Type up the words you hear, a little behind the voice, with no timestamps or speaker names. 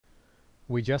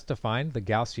we just defined the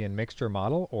Gaussian mixture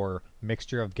model, or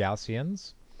mixture of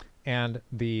Gaussians, and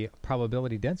the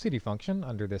probability density function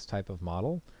under this type of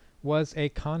model was a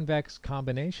convex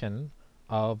combination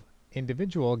of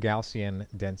individual Gaussian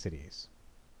densities.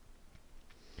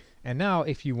 And now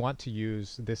if you want to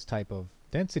use this type of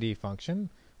density function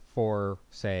for,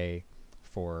 say,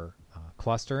 for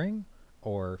clustering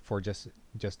or for just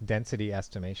density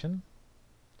estimation,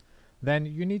 then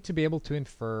you need to be able to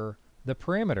infer the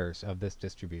parameters of this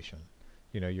distribution.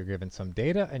 You're given some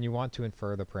data and you want to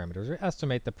infer the parameters or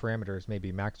estimate the parameters,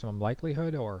 maybe maximum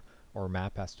likelihood or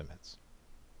map estimates.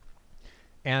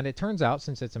 And it turns out,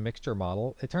 since it's a mixture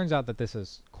model, it turns out that this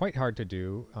is quite hard to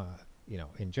do,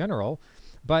 in general,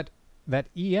 but that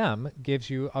EM gives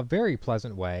you a very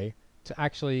pleasant way to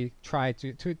actually try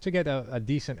to get a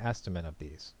decent estimate of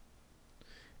these.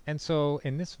 And so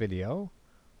in this video,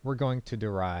 we're going to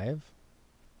derive,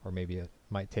 or maybe it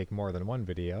might take more than one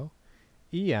video,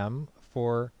 EM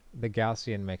for the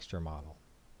Gaussian mixture model.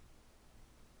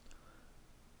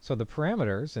 So the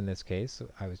parameters in this case,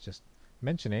 I was just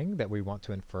mentioning that we want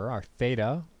to infer, our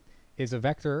theta is a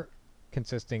vector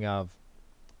consisting of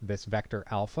this vector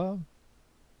alpha,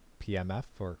 PMF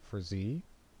for Z,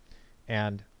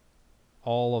 and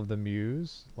all of the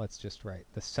mu's. Let's just write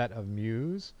the set of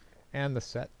mu's and the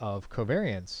set of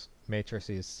covariance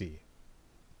matrices C.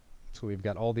 So we've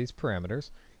got all these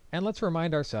parameters, and let's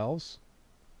remind ourselves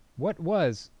what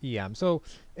was EM. So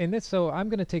I'm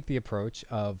going to take the approach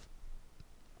of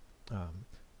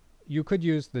you could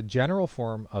use the general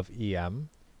form of EM,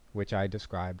 which I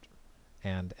described,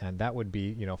 and that would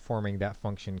be, forming that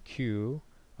function Q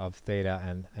of theta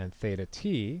and theta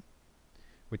t,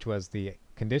 which was the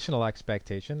conditional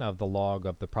expectation of the log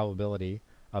of the probability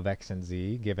of x and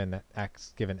z given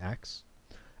x,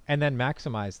 and then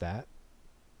maximize that.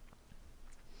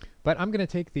 But I'm going to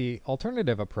take the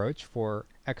alternative approach for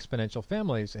exponential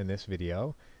families in this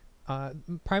video,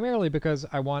 primarily because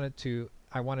I wanted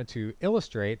to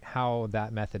illustrate how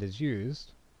that method is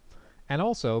used, and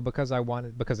also because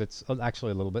it's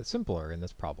actually a little bit simpler in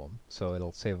this problem, so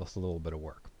it'll save us a little bit of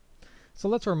work. So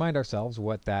let's remind ourselves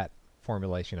what that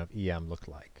formulation of EM looked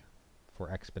like for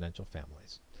exponential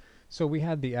families. So we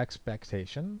had the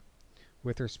expectation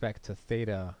with respect to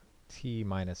theta t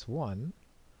minus 1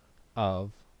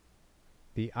 of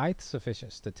the ith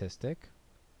sufficient statistic,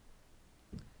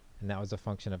 and that was a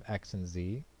function of x and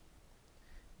z,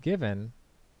 given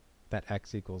that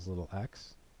x equals little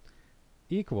x,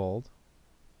 equaled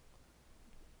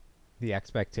the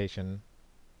expectation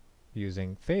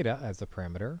using theta as the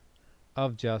parameter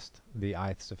of just the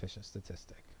ith sufficient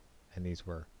statistic. And these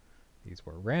were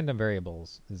random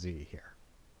variables z here.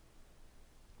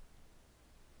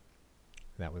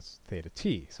 That was theta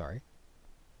t, sorry.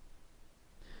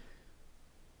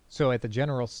 So at the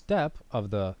general step of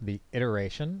the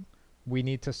iteration, we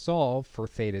need to solve for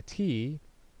theta t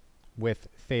with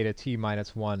theta t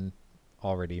minus 1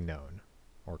 already known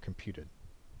or computed.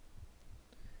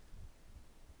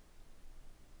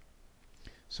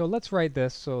 So let's write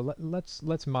this. So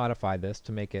let's modify this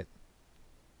to make it.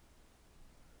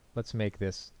 Let's make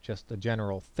this just a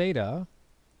general theta.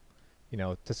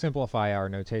 To simplify our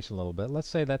notation a little bit, let's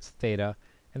say that's theta,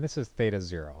 and this is theta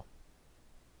 0.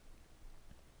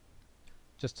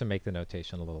 Just to make the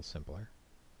notation a little simpler.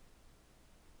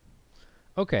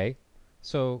 Okay,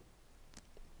 so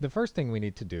the first thing we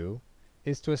need to do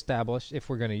is to establish, if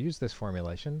we're going to use this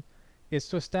formulation, is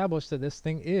to establish that this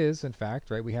thing is, in fact,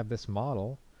 right, we have this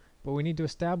model, but we need to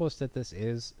establish that this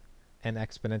is an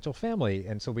exponential family,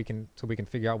 and so we can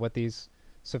figure out what these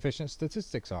sufficient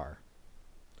statistics are.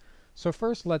 So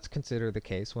first, let's consider the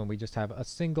case when we just have a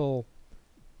single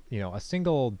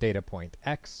data point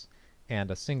x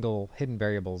and a single hidden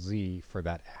variable z for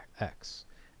that x.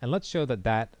 And let's show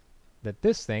that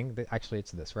this thing, actually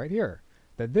it's this right here,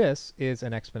 that this is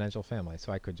an exponential family.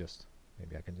 So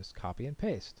maybe I can just copy and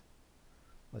paste.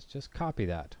 Let's just copy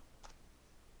that.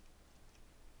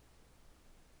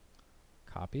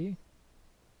 Copy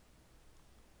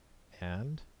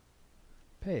and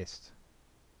paste.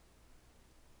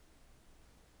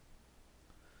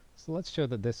 So let's show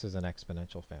that this is an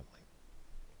exponential family.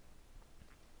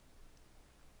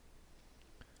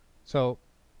 So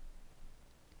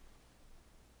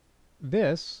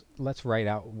this, let's write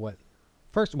out what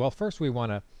first we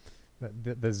want to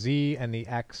the z and the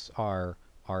x are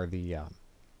the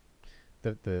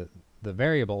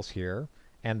variables here,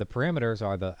 and the parameters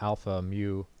are the alpha,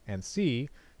 mu, and c.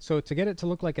 So to get it to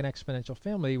look like an exponential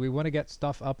family, we want to get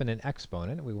stuff up in an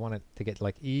exponent. We want it to get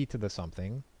like e to the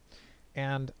something,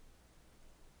 and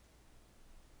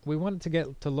we want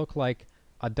it to look like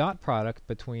a dot product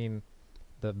between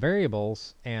the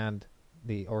variables and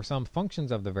or some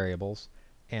functions of the variables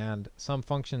and some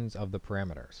functions of the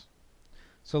parameters.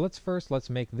 So let's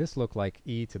make this look like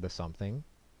e to the something.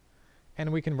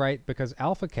 And we can write, because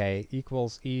alpha k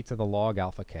equals e to the log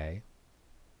alpha k,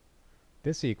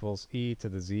 this equals e to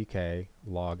the zk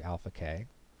log alpha k.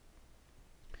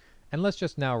 And let's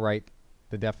just now write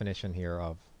the definition here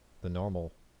of the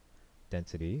normal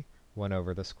density, 1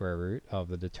 over the square root of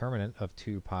the determinant of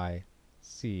 2 pi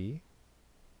c,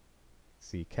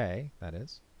 ck, that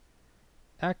is,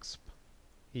 exp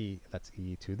e, that's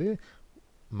e to the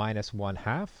minus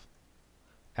 1/2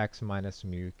 x minus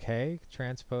mu k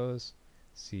transpose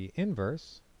c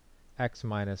inverse x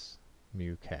minus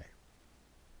mu k.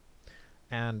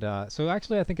 And so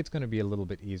actually I think it's going to be a little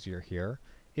bit easier here.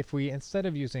 If we, instead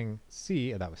of using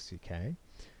c, that was ck,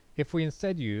 if we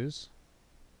instead use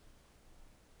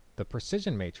the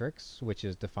precision matrix, which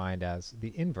is defined as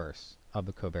the inverse of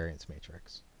the covariance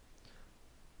matrix.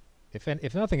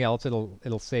 If nothing else,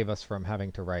 it'll save us from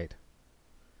having to write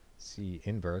c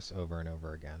inverse over and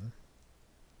over again.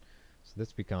 So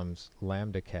this becomes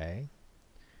lambda k,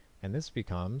 and this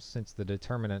becomes, since the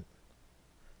determinant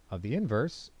of the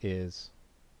inverse is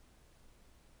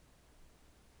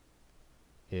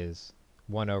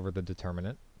 1 over the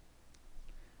determinant,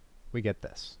 we get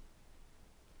this.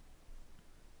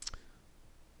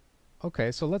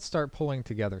 Okay, so let's start pulling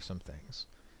together some things.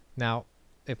 Now,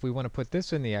 if we want to put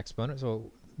this in the exponent,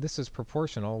 so this is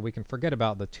proportional, we can forget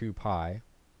about the 2 pi,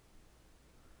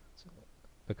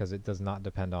 because it does not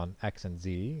depend on x and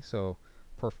z. So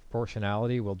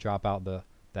proportionality will drop out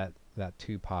that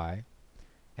 2 pi,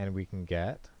 and we can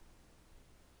get,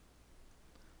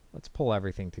 let's pull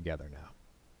everything together now.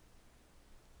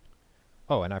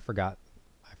 Oh, and I forgot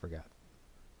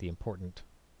the important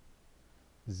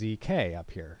zk up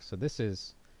here. So this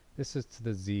is to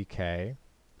the zk,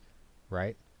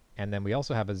 right? And then we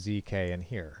also have a zk in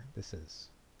here. There's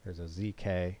a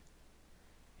zk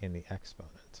in the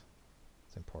exponent.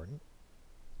 It's important.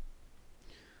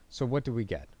 So what do we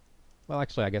get? Well,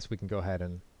 actually, I guess we can go ahead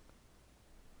and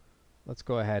let's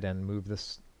go ahead and move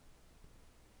this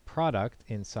product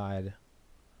inside.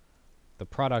 The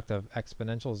product of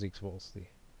exponentials equals the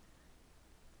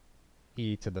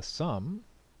e to the sum.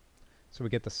 So we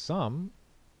get the sum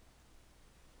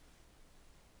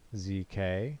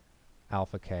zk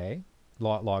alpha k,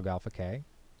 log alpha k.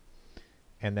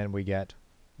 And then we get,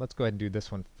 let's go ahead and do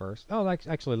this one first. Oh,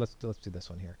 actually, let's do this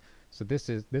one here. So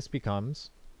this becomes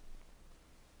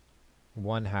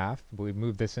 1/2. We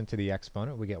move this into the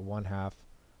exponent. We get 1/2,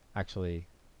 actually,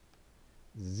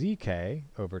 zk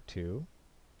over 2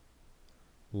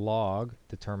 log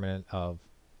determinant of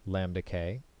lambda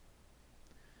k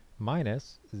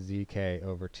minus zk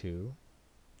over 2.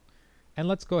 And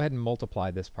let's go ahead and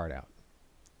multiply this part out.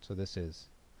 So this is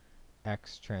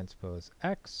x transpose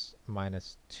x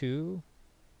minus 2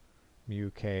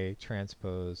 mu k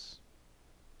transpose.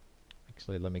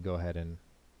 Actually, let me go ahead and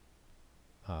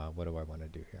what do I want to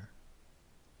do here?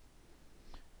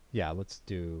 Yeah, let's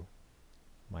do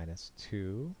minus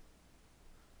 2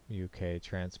 mu k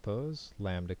transpose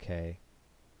lambda k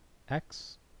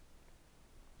x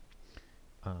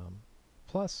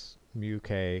plus mu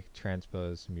k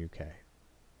transpose mu k.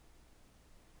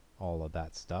 All of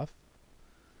that stuff.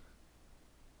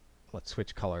 Let's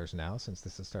switch colors now, since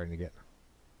this is starting to get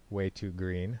way too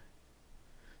green.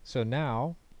 So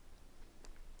now,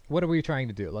 what are we trying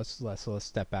to do? Let's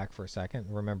step back for a second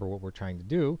and remember what we're trying to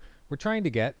do. We're trying to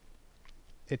get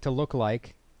it to look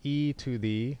like e to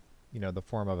the, the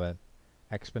form of an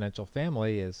exponential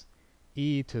family is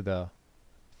e to the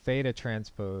theta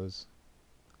transpose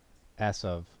s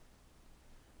of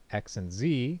x and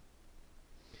z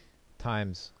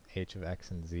times h of x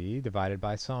and z divided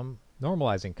by some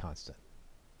normalizing constant.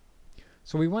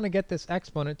 So we want to get this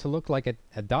exponent to look like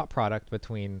a dot product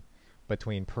between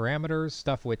parameters,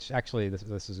 stuff which actually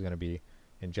this is going to be,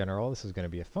 in general, this is going to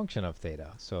be a function of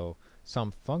theta. So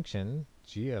some function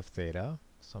g of theta,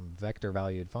 some vector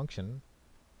valued function,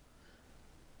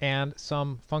 and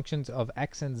some functions of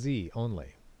x and z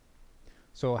only.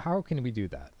 So how can we do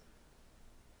that?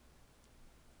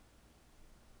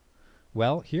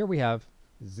 Well, here we have,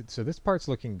 so this part's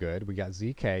looking good. We got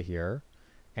zk here,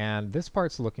 and this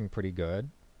part's looking pretty good.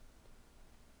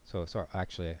 So sorry,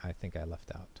 actually, I think I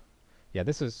left out. Yeah,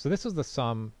 this is the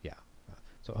sum. Yeah,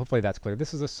 so hopefully that's clear.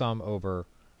 This is the sum over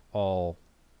all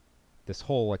this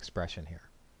whole expression here.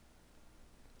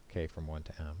 K from 1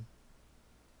 to m.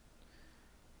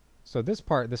 So this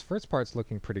first part's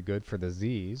looking pretty good for the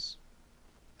z's.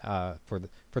 For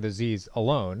the z's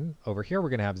alone. Over here, we're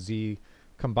going to have z's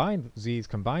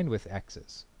combined with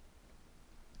x's.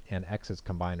 and x's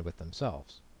combined with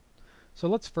themselves. So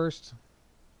let's first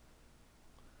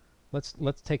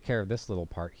let's take care of this little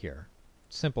part here.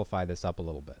 Simplify this up a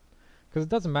little bit, because it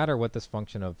doesn't matter what this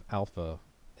function of alpha,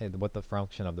 what the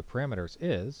function of the parameters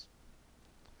is.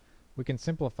 We can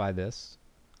simplify this.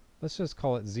 Let's just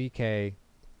call it zk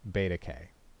beta k,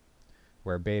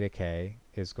 where beta k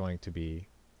is going to be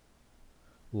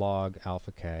log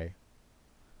alpha k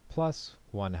plus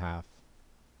 1/2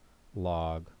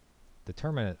 log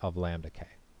determinant of lambda k.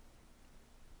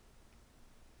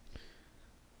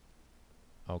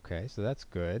 Okay, so that's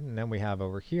good. And then we have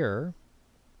over here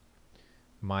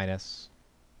minus,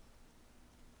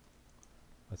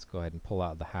 let's go ahead and pull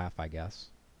out the half, I guess.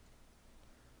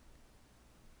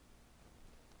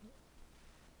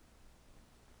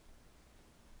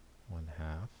 One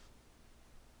half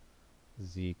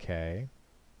zk.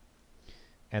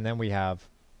 And then we have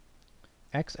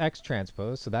xx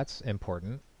transpose, so that's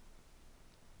important.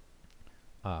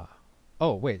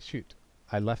 Oh, wait, shoot.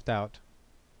 I left out,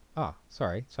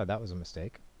 sorry, that was a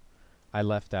mistake. I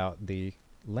left out the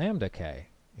lambda k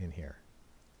in here.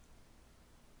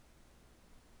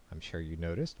 I'm sure you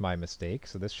noticed my mistake,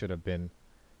 so this should have been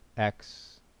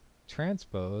x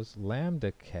transpose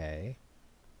lambda k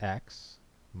x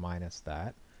minus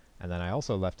that, and then I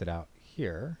also left it out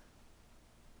here.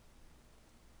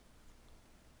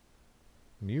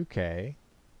 Mu k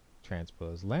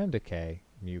transpose lambda k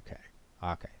mu k.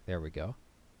 Okay, there we go.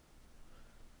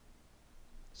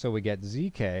 So we get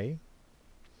zk,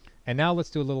 and now let's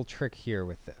do a little trick here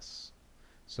with this.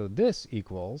 So this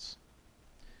equals,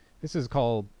 this is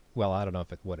called, well, I don't know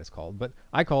what it's called, but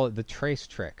I call it the trace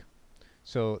trick.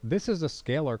 So this is a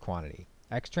scalar quantity.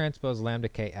 X transpose lambda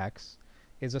kx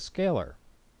is a scalar.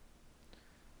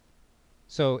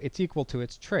 So it's equal to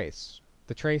its trace.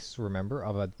 The trace, remember,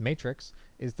 of a matrix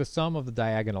is the sum of the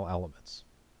diagonal elements.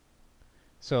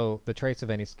 So the trace of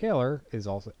any scalar is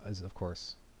of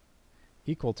course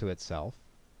equal to itself.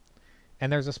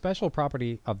 And there's a special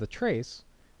property of the trace,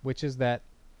 which is that,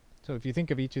 so if you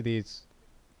think of each of these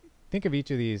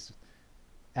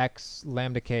x,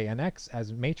 lambda k, and x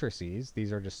as matrices.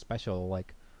 These are just special,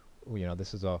 like,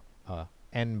 this is a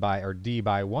n by or d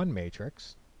by 1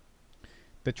 matrix.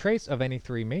 The trace of any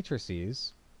three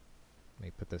matrices, let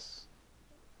me put this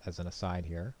as an aside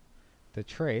here, the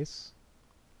trace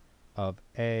of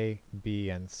A, B,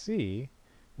 and C,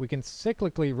 we can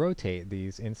cyclically rotate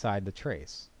these inside the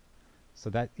trace. So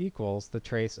that equals the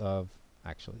trace of,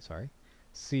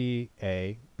 C,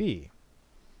 A, B.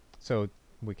 So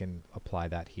we can apply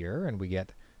that here, and we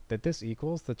get that this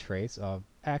equals the trace of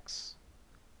x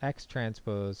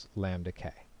transpose lambda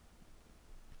k.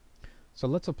 So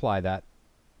let's apply that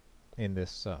in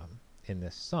this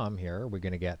sum here. We're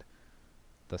going to get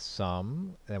the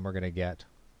sum, then we're going to get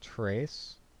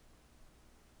trace.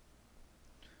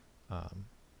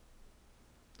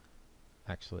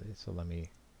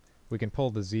 We can pull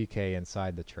the zk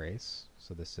inside the trace.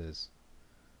 So this is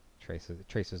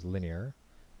trace is linear.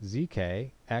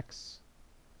 Zk x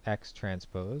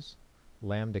transpose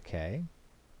lambda k.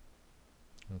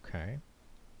 Okay.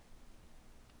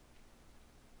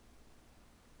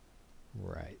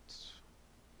 Right.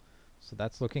 So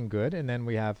that's looking good. And then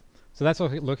we have, so that's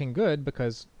looking good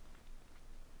because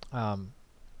the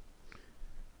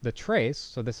trace,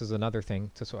 so this is another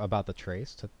thing about the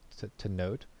trace to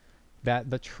note, that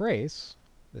the trace,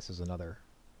 this is another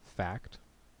fact.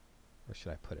 Where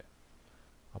should I put it?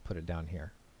 I'll put it down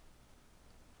here.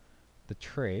 The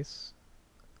trace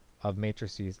of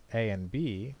matrices A and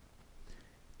B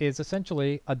is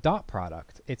essentially a dot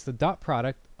product. It's the dot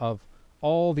product of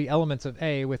all the elements of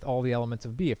A with all the elements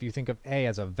of B. If you think of A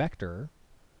as a vector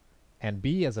and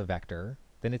B as a vector,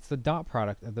 then it's the dot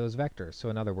product of those vectors. So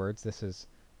in other words, this is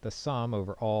the sum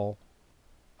over all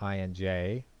I and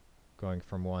j going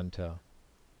from 1 to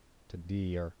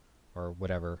d or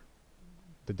whatever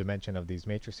the dimension of these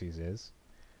matrices is,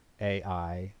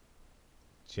 ai,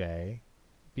 j,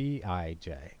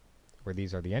 bij, where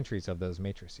these are the entries of those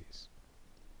matrices.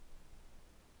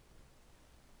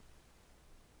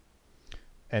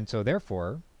 And so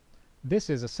therefore, this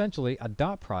is essentially a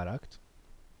dot product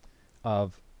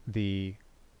of the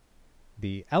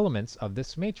elements of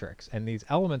this matrix. And these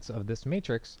elements of this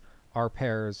matrix are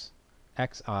pairs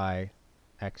xi,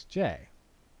 xj.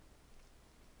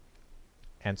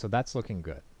 And so that's looking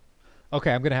good.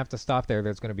 Okay, I'm going to have to stop there.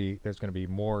 There's going to be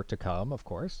more to come, of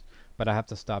course, but I have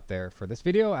to stop there for this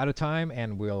video out of time,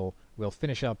 and we'll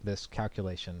finish up this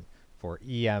calculation for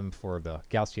EM for the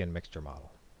Gaussian mixture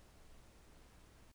model.